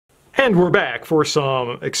And we're back for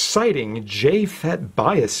some exciting JFET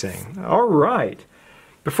biasing. All right,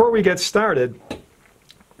 before we get started,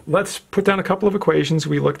 let's put down a couple of equations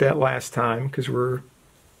we looked at last time because we're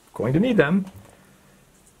going to need them.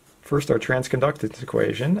 First, our transconductance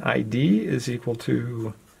equation. ID is equal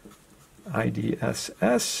to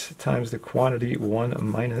IDSS times the quantity 1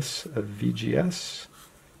 minus of VGS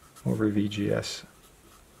over VGS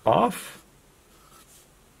off.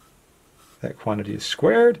 That quantity is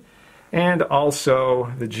squared. And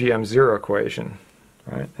also the GM0 equation,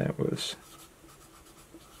 right? That was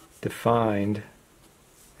defined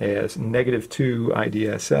as -2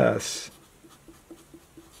 IDSS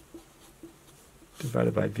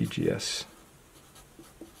divided by VGS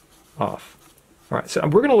off. All right, so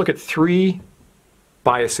we're going to look at three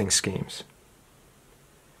biasing schemes.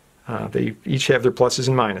 They each have their pluses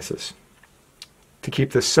and minuses. To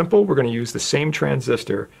keep this simple, we're going to use the same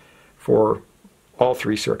transistor for all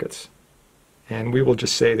three circuits. And we will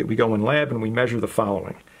just say that we go in lab and we measure the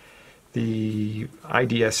following. The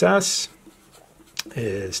IDSS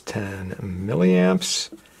is 10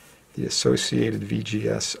 milliamps. The associated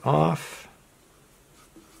VGS off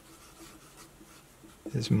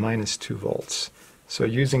is -2 volts. So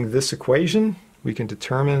using this equation, we can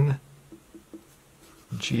determine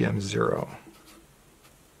GM0.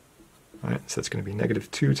 All right, so that's going to be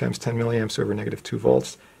 -2 times 10 milliamps over -2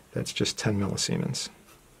 volts. That's just 10 millisiemens.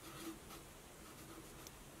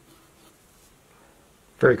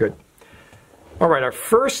 Very good. All right, our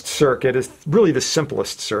first circuit is really the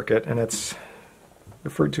simplest circuit, and it's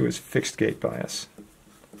referred to as fixed gate bias.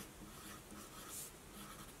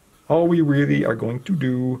 All we really are going to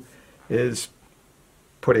do is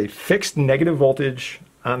put a fixed negative voltage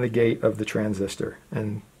on the gate of the transistor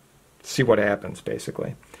and see what happens,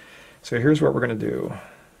 basically. So here's what we're going to do.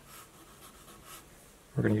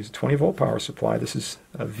 We're going to use a 20-volt power supply. This is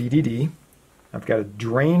a VDD. I've got a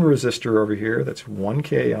drain resistor over here that's 1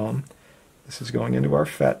 k ohm. This is going into our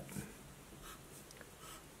FET.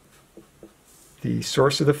 The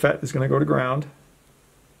source of the FET is going to go to ground.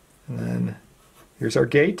 And then here's our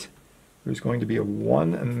gate. There's going to be a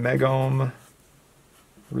 1 megohm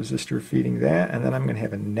resistor feeding that. And then I'm going to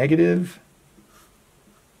have a negative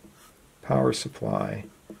power supply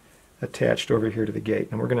attached over here to the gate.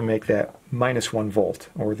 And we're going to make that -1 volt,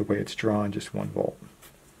 or the way it's drawn, just 1 volt.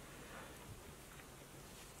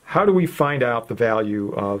 How do we find out the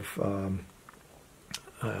value of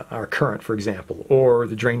our current, for example, or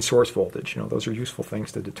the drain source voltage? You know, those are useful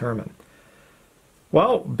things to determine.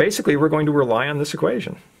 Well, basically, we're going to rely on this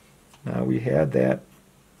equation. Now, we had that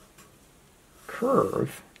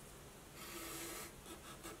curve.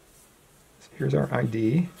 So here's our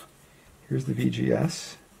ID. Here's the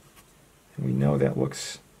VGS. And we know that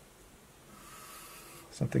looks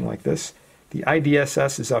something like this. The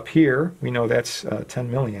IDSS is up here. We know that's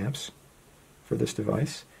 10 milliamps for this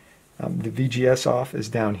device. The VGS off is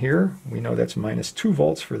down here. We know that's -2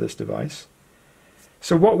 volts for this device.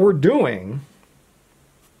 So what we're doing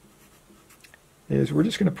is we're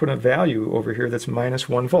just going to put a value over here that's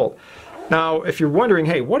 -1 volt. Now, if you're wondering,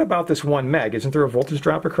 hey, what about this 1 meg? Isn't there a voltage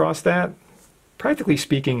drop across that? Practically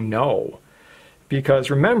speaking, no. Because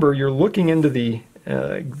remember, you're looking into the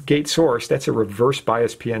gate source. That's a reverse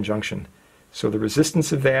bias PN junction. So the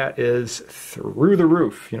resistance of that is through the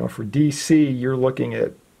roof. You know, for DC, you're looking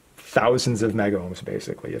at thousands of megohms,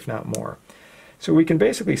 basically, if not more. So we can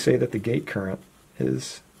basically say that the gate current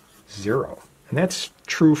is 0. And that's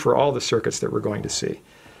true for all the circuits that we're going to see.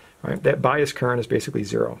 Right? That bias current is basically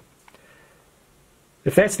 0.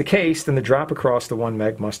 If that's the case, then the drop across the 1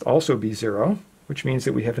 meg must also be 0, which means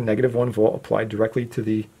that we have a -1 volt applied directly to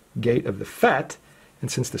the gate of the FET.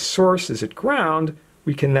 And since the source is at ground,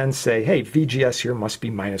 we can then say, hey, VGS here must be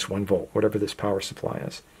 -1 volt, whatever this power supply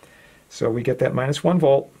is. So we get that -1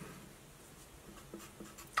 volt,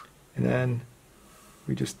 and then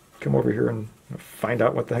we just come over here and find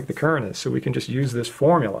out what the heck the current is. So we can just use this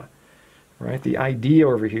formula, right? The ID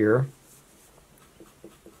over here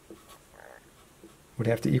would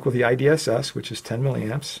have to equal the IDSS, which is 10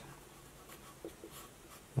 milliamps,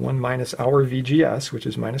 1 minus our VGS, which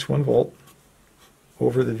is -1 volt,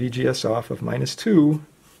 over the VGS off of -2,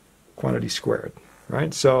 quantity squared,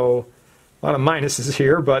 right? So a lot of minuses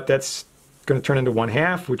here, but that's going to turn into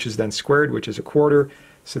 1/2, which is then squared, which is a quarter.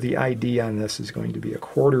 So the ID on this is going to be a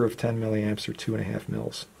quarter of 10 milliamps, or 2.5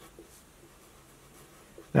 mils.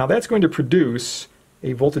 Now that's going to produce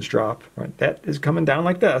a voltage drop, right? That is coming down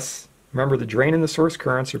like this. Remember, the drain and the source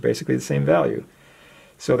currents are basically the same value.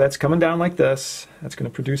 So that's coming down like this. That's going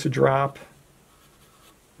to produce a drop,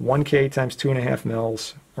 1 k times 2.5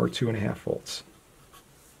 mils, or 2.5 volts.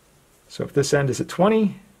 So if this end is at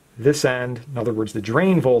 20, this end, in other words, the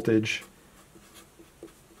drain voltage,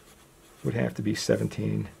 would have to be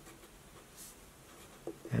 17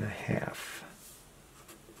 and a half.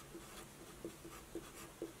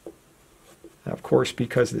 Now, of course,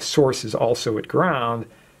 because the source is also at ground,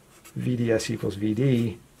 VDS equals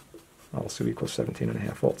VD also equals 17 and a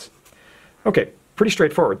half volts. Okay, pretty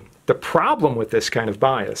straightforward. The problem with this kind of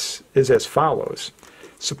bias is as follows.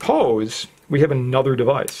 Suppose we have another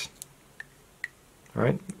device, all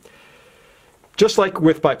right? Just like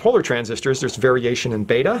with bipolar transistors, there's variation in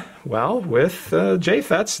beta. Well, with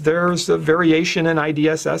JFETs, there's a variation in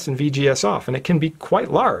IDSS and VGS off, and it can be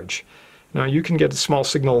quite large. Now, you can get small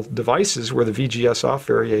signal devices where the VGS off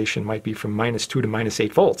variation might be from -2 to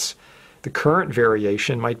 -8 volts. The current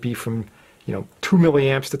variation might be from 2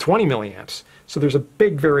 milliamps to 20 milliamps. So there's a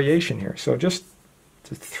big variation here. So just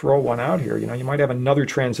to throw one out here, you might have another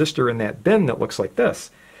transistor in that bin that looks like this.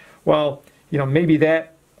 Well, maybe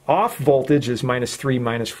that off voltage is -3,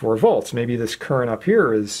 -4 volts. Maybe this current up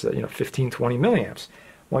here is 15, 20 milliamps.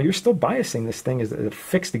 Well, you're still biasing this thing at a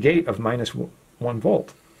fixed gate of -1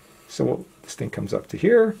 volt. So this thing comes up to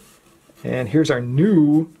here, and here's our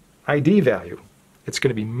new ID value. It's going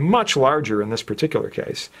to be much larger in this particular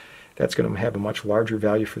case. That's going to have a much larger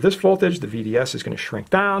value for this voltage. The VDS is going to shrink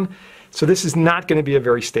down. So this is not going to be a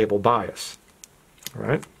very stable bias. All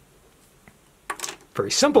right?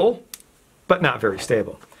 Very simple, but not very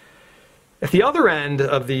stable. At the other end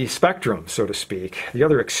of the spectrum, so to speak, the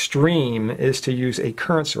other extreme is to use a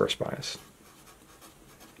current source bias.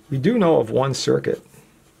 We do know of one circuit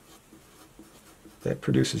that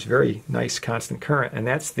produces very nice constant current, and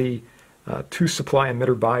that's the two-supply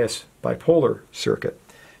emitter bias bipolar circuit.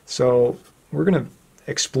 So we're going to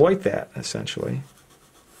exploit that, essentially.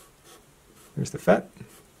 There's the FET.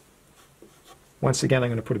 Once again, I'm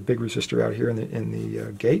going to put a big resistor out here in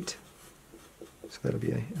the gate. So that'll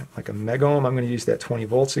be like a megohm. I'm going to use that 20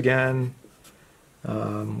 volts again.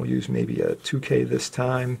 We'll use maybe a 2K this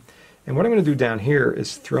time. And what I'm going to do down here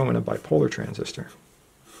is throw in a bipolar transistor.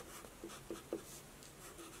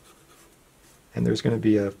 And there's going to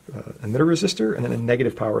be a emitter resistor and then a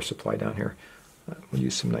negative power supply down here. We'll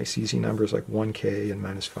use some nice easy numbers like 1K and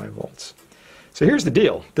 -5 volts. So here's the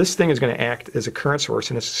deal. This thing is going to act as a current source,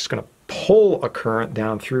 and it's just going to pull a current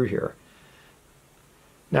down through here.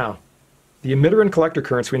 Now, the emitter and collector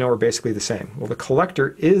currents we know are basically the same. Well, the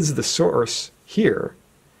collector is the source here,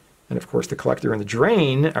 and of course the collector and the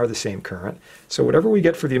drain are the same current. So whatever we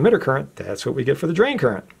get for the emitter current, that's what we get for the drain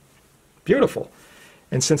current. Beautiful.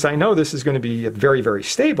 And since I know this is going to be very, very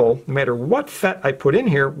stable, no matter what FET I put in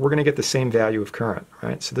here, we're going to get the same value of current,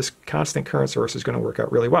 right? So this constant current source is going to work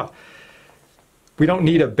out really well. We don't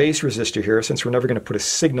need a base resistor here since we're never going to put a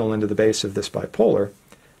signal into the base of this bipolar.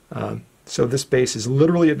 So this base is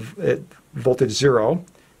literally at voltage 0.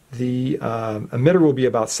 The emitter will be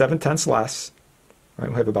about 7/10 less. Right?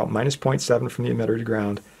 We'll have about -0.7 from the emitter to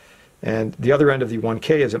ground. And the other end of the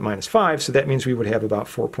 1K is at -5, so that means we would have about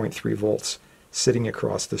 4.3 volts sitting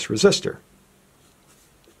across this resistor.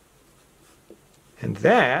 And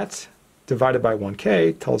that, divided by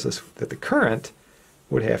 1K, tells us that the current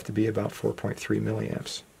would have to be about 4.3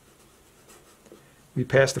 milliamps. We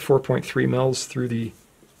pass the 4.3 mils through the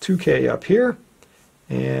 2K up here,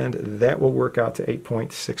 and that will work out to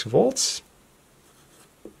 8.6 volts.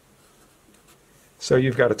 So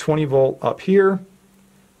you've got a 20 volt up here.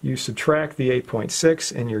 You subtract the 8.6,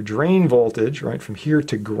 and your drain voltage, right, from here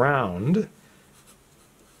to ground,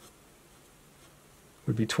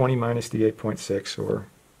 would be 20 minus the 8.6, or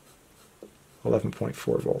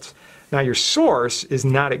 11.4 volts. Now your source is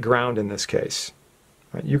not at ground in this case.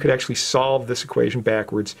 Right? You could actually solve this equation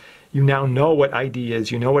backwards. You now know what ID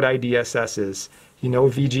is, you know what IDSS is, you know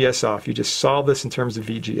VGS off. You just solve this in terms of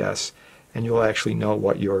VGS, and you'll actually know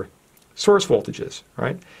what your source voltage is,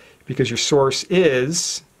 right? Because your source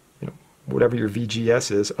is, whatever your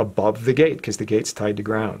VGS is, above the gate, because the gate's tied to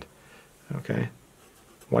ground. Okay.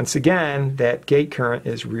 Once again, that gate current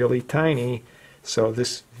is really tiny, so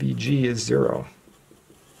this VG is 0.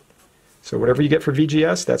 So whatever you get for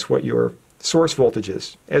VGS, that's what your source voltage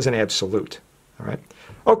is, as an absolute. All right.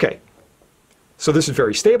 Okay. So this is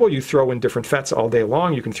very stable. You throw in different FETs all day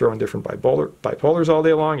long. You can throw in different bipolars all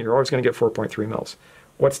day long. You're always going to get 4.3 mils.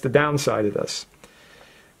 What's the downside of this?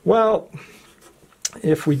 Well,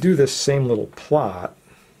 if we do this same little plot,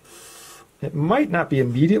 it might not be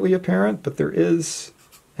immediately apparent, but there is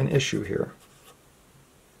an issue here.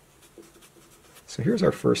 So here's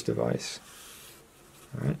our first device.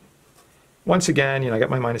 All right. Once again, I got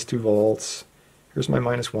my -2 volts. Here's my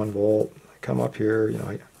 -1 volt. I come up here,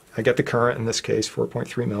 I get the current in this case,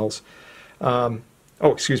 4.3 mils. Oh,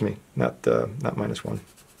 excuse me, not -1.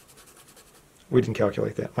 we didn't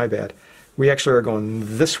calculate that, my bad. We actually are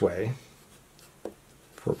going this way,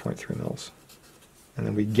 4.3 mils. And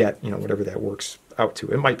then we get, you know, whatever that works out to.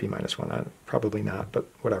 It might be -1, probably not, but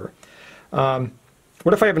whatever.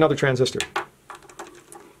 What if I have another transistor?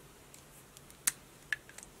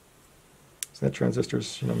 So that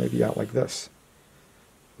transistor's, you know, maybe out like this.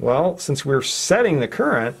 Well, since we're setting the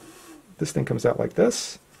current, this thing comes out like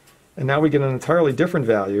this, and now we get an entirely different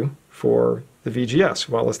value for the VGS.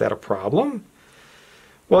 Well, is that a problem?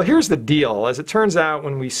 Well, here's the deal. As it turns out,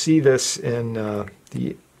 when we see this in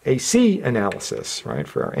the AC analysis, right,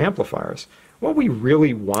 for our amplifiers, what we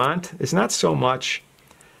really want is not so much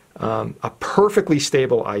a perfectly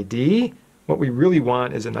stable ID. What we really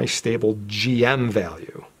want is a nice stable GM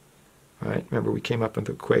value, right? Remember, we came up with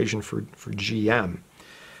the equation for GM.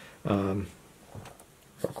 Real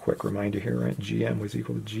quick reminder here, right? GM was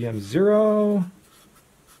equal to GM0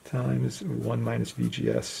 times 1 minus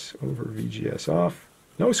VGS over VGS off.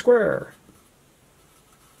 No square.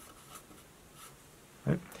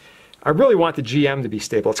 Right? I really want the GM to be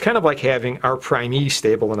stable. It's kind of like having R prime E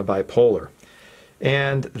stable in a bipolar.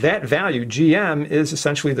 And that value, GM, is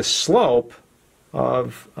essentially the slope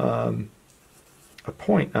of a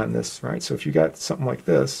point on this, right? So if you got something like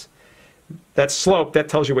this, that slope, that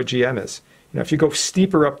tells you what GM is. You know, if you go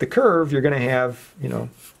steeper up the curve, you're going to have, you know,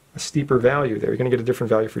 a steeper value there. You're going to get a different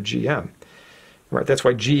value for GM. Right, that's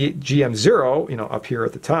why GM0, you know, up here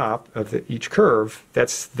at the top of each curve,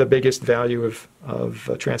 that's the biggest value of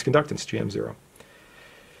transconductance, GM0.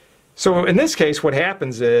 So in this case, what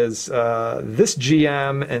happens is this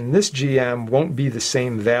GM and this GM won't be the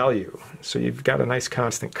same value. So you've got a nice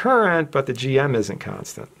constant current, but the GM isn't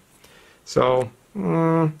constant. So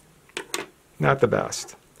not the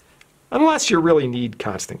best. Unless you really need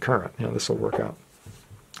constant current. You know, this will work out.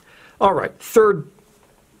 All right, third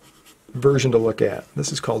version to look at.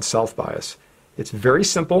 This is called self-bias. It's very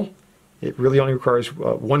simple. It really only requires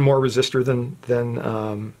one more resistor than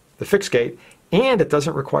the fixed gate, and it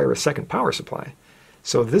doesn't require a second power supply.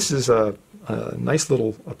 So this is a nice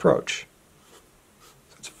little approach.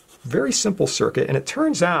 So it's a very simple circuit, and it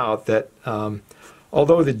turns out that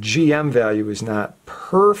although the GM value is not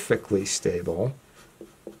perfectly stable,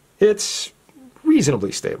 it's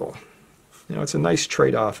reasonably stable. You know, it's a nice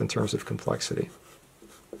trade-off in terms of complexity.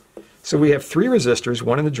 So we have 3 resistors,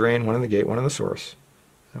 one in the drain, one in the gate, one in the source.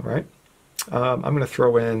 All right. I'm going to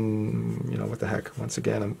throw in, you know, what the heck, once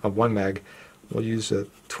again, a 1 meg. We'll use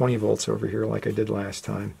 20 volts over here like I did last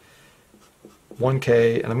time.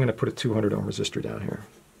 1K, and I'm going to put a 200 ohm resistor down here.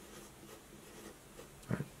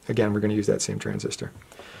 All right. Again, we're going to use that same transistor.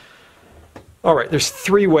 All right, there's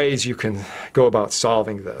 3 ways you can go about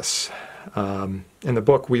solving this. In the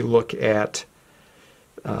book, we look at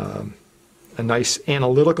a nice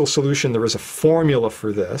analytical solution. There is a formula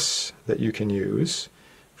for this that you can use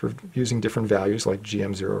for using different values like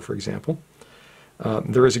GM0, for example.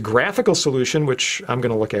 There is a graphical solution, which I'm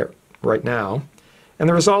going to look at right now. And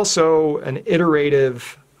there is also an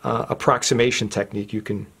iterative approximation technique you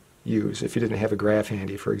can use if you didn't have a graph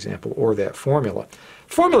handy, for example, or that formula.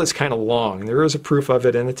 The formula is kind of long. There is a proof of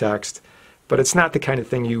it in the text, but it's not the kind of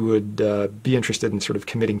thing you would be interested in sort of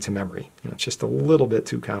committing to memory. You know, it's just a little bit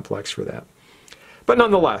too complex for that. But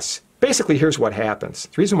nonetheless, basically here's what happens.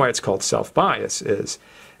 The reason why it's called self-bias is,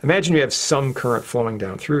 imagine you have some current flowing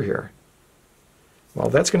down through here. Well,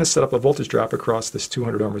 that's going to set up a voltage drop across this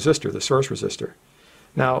 200 ohm resistor, the source resistor.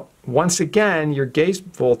 Now, once again, your gate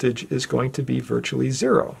voltage is going to be virtually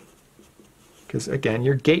 0. Because again,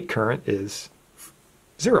 your gate current is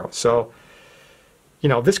 0. So, you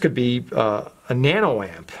know, this could be a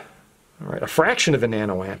nanoamp. All right, a fraction of a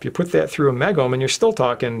nanoamp. You put that through a megohm and you're still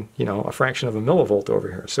talking, you know, a fraction of a millivolt over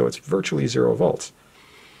here. So it's virtually 0 volts.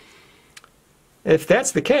 If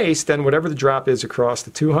that's the case, then whatever the drop is across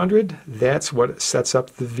the 200, that's what sets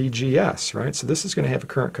up the VGS, right? So this is going to have a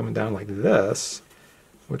current coming down like this,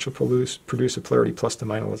 which will produce a polarity plus to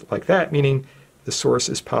minus like that, meaning the source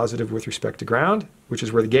is positive with respect to ground, which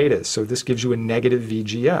is where the gate is. So this gives you a negative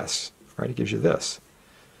VGS, right? It gives you this.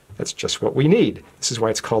 That's just what we need. This is why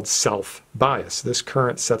it's called self-bias. This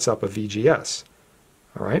current sets up a VGS.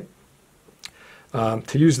 All right.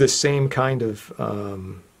 To use this same kind of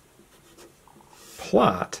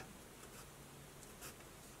plot,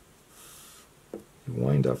 you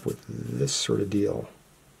wind up with this sort of deal.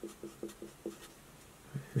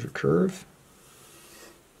 Here's your curve.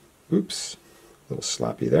 Oops, a little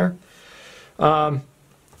sloppy there.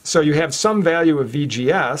 So you have some value of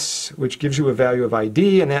VGS, which gives you a value of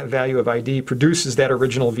ID, and that value of ID produces that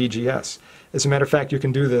original VGS. As a matter of fact, you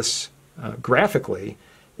can do this graphically.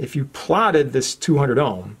 If you plotted this 200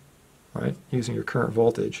 ohm, right, using your current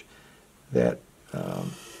voltage, that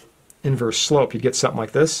inverse slope, you'd get something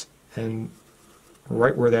like this, and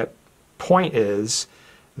right where that point is,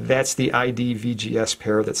 that's the ID VGS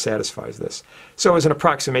pair that satisfies this. So as an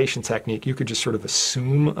approximation technique, you could just sort of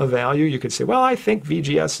assume a value. You could say, well, I think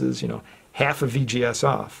VGS is, half of VGS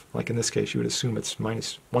off. Like in this case, you would assume it's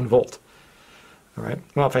minus 1 volt. All right.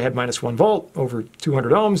 Well, if I had minus 1 volt over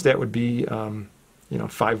 200 ohms, that would be,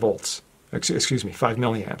 5 volts. Excuse me, 5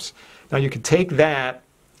 milliamps. Now you could take that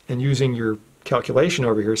and using your calculation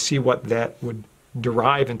over here, see what that would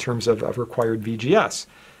derive in terms of required VGS.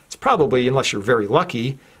 It's probably, unless you're very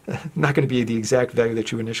lucky, not going to be the exact value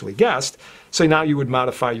that you initially guessed. So now you would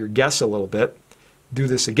modify your guess a little bit, do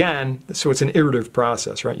this again. So it's an iterative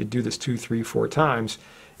process, right? You do this 2, 3, 4 times,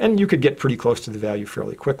 and you could get pretty close to the value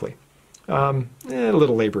fairly quickly. A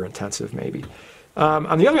little labor intensive, maybe.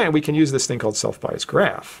 On the other hand, we can use this thing called self-biased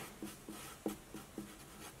graph.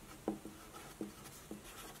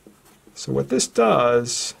 So what this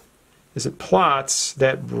does is it plots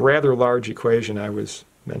that rather large equation I was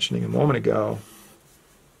mentioning a moment ago.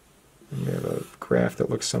 And we have a graph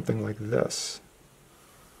that looks something like this.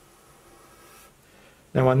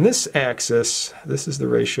 Now on this axis, this is the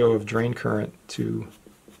ratio of drain current to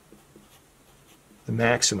the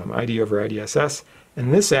maximum, ID over IDSS,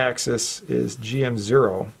 and this axis is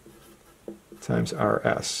GM0 times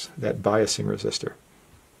RS, that biasing resistor.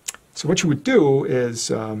 So what you would do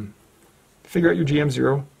is figure out your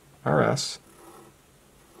GM0 RS,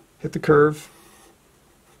 hit the curve,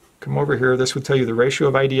 come over here. This would tell you the ratio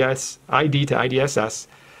of ID to IDSS.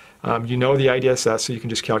 You know the IDSS, so you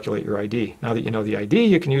can just calculate your ID. Now that you know the ID,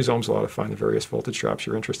 you can use Ohm's law to find the various voltage drops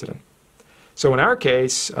you're interested in. So in our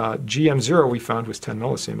case, GM0 we found was 10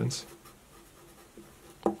 millisiemens.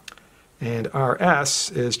 And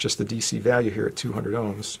RS is just the DC value here at 200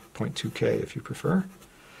 ohms, 0.2K if you prefer.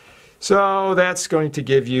 So that's going to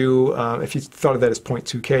give you, if you thought of that as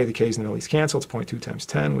 0.2K, the K's and the L's cancel, it's 0.2 times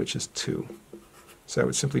 10, which is 2. So I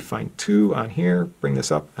would simply find 2 on here, bring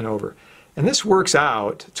this up and over. And this works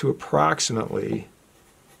out to approximately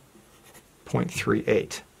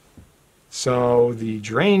 0.38. So the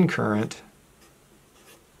drain current,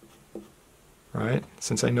 right,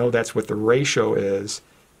 since I know that's what the ratio is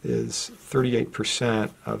 38%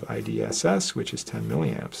 of IDSS, which is 10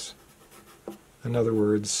 milliamps. In other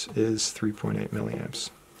words, is 3.8 milliamps.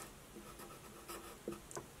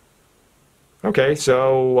 Okay,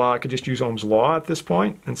 so I could just use Ohm's law at this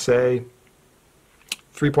point and say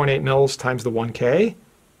 3.8 mils times the 1K.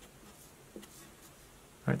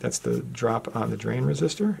 Right, that's the drop on the drain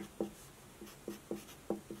resistor.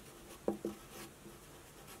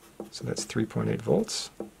 So that's 3.8 volts,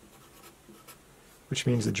 which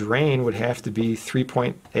means the drain would have to be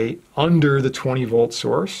 3.8 under the 20 volt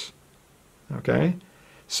source. Okay,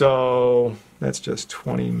 so that's just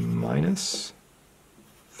 20 minus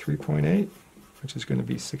 3.8, which is going to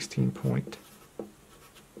be 16.2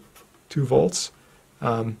 volts.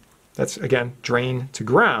 That's, again, drain to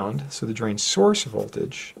ground, so the drain source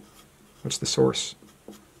voltage. What's the source?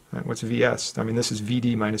 Right, what's VS? I mean, this is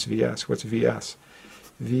VD minus VS. What's VS?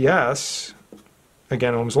 VS,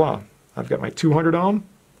 again, Ohm's law. I've got my 200 ohm,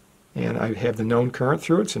 and I have the known current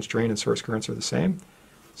through it, since drain and source currents are the same.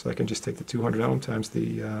 So I can just take the 200 ohm times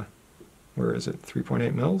the, where is it,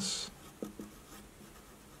 3.8 mils?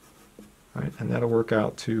 All right, and that'll work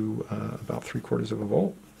out to about 3/4 of a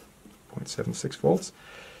volt, 0.76 volts.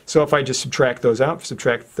 So if I just subtract those out,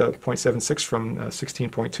 subtract the 0.76 from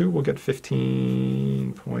 16.2, we'll get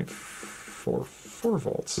 15.44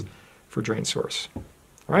 volts for drain source.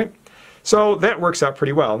 All right, so that works out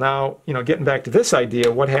pretty well. Now, getting back to this idea,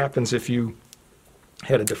 what happens if you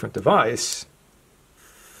had a different device?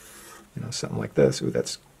 Something like this. Ooh,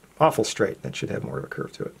 that's awful straight. That should have more of a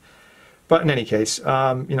curve to it. But in any case,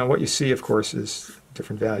 what you see, of course, is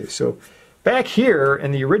different values. So back here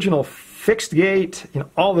in the original fixed gate,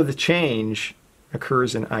 all of the change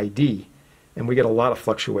occurs in ID, and we get a lot of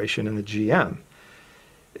fluctuation in the GM.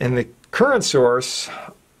 In the current source,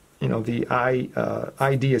 the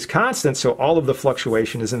ID is constant, so all of the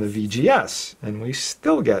fluctuation is in the VGS, and we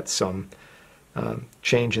still get some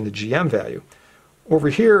change in the GM value. Over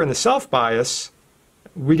here in the self-bias,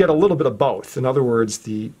 we get a little bit of both. In other words,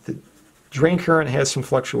 the drain current has some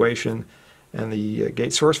fluctuation, and the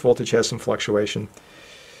gate source voltage has some fluctuation.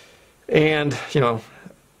 And,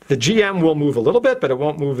 the GM will move a little bit, but it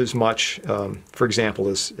won't move as much, for example,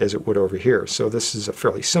 as it would over here. So this is a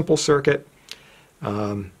fairly simple circuit.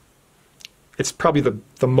 It's probably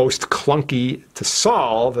the most clunky to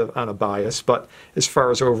solve on a bias, but as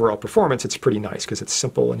far as overall performance, it's pretty nice because it's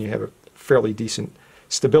simple and you have a fairly decent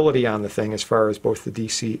stability on the thing as far as both the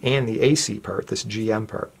DC and the AC part, this GM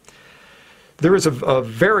part. There is a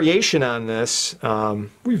variation on this.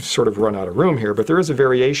 We've sort of run out of room here, but there is a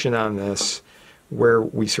variation on this where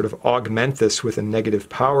we sort of augment this with a negative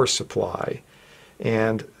power supply.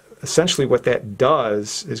 And essentially what that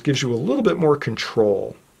does is gives you a little bit more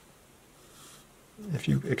control. If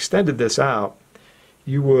you extended this out,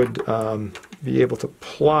 you would be able to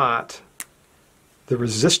plot the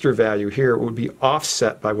resistor value here. It would be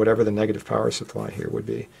offset by whatever the negative power supply here would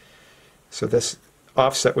be. So this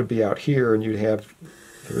offset would be out here, and you'd have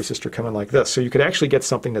the resistor coming like this. So you could actually get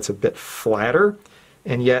something that's a bit flatter,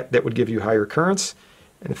 and yet that would give you higher currents.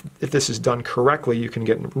 And if this is done correctly, you can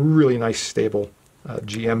get really nice stable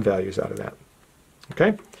GM values out of that.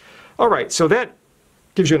 Okay? All right, so that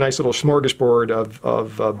gives you a nice little smorgasbord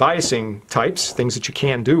of biasing types, things that you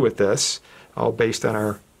can do with this, all based on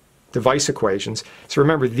our device equations. So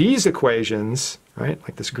remember, these equations, right,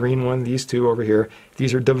 like this green one, these two over here,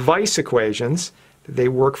 these are device equations. They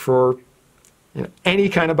work for any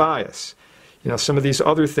kind of bias. Some of these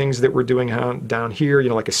other things that we're doing down here,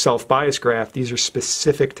 like a self-bias graph, these are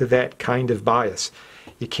specific to that kind of bias.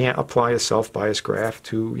 You can't apply a self-bias graph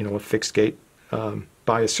to, a fixed gate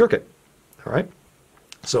bias circuit. All right?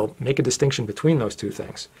 So make a distinction between those two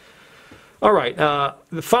things. All right,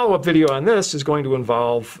 the follow-up video on this is going to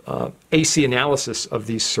involve AC analysis of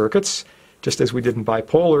these circuits. Just as we did in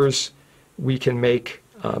bipolars, we can make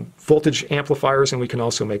voltage amplifiers, and we can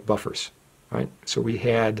also make buffers. Right? So we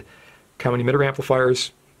had common emitter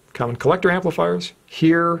amplifiers, common collector amplifiers.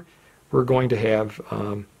 Here we're going to have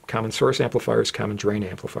common source amplifiers, common drain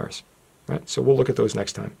amplifiers. Right? So we'll look at those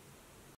next time.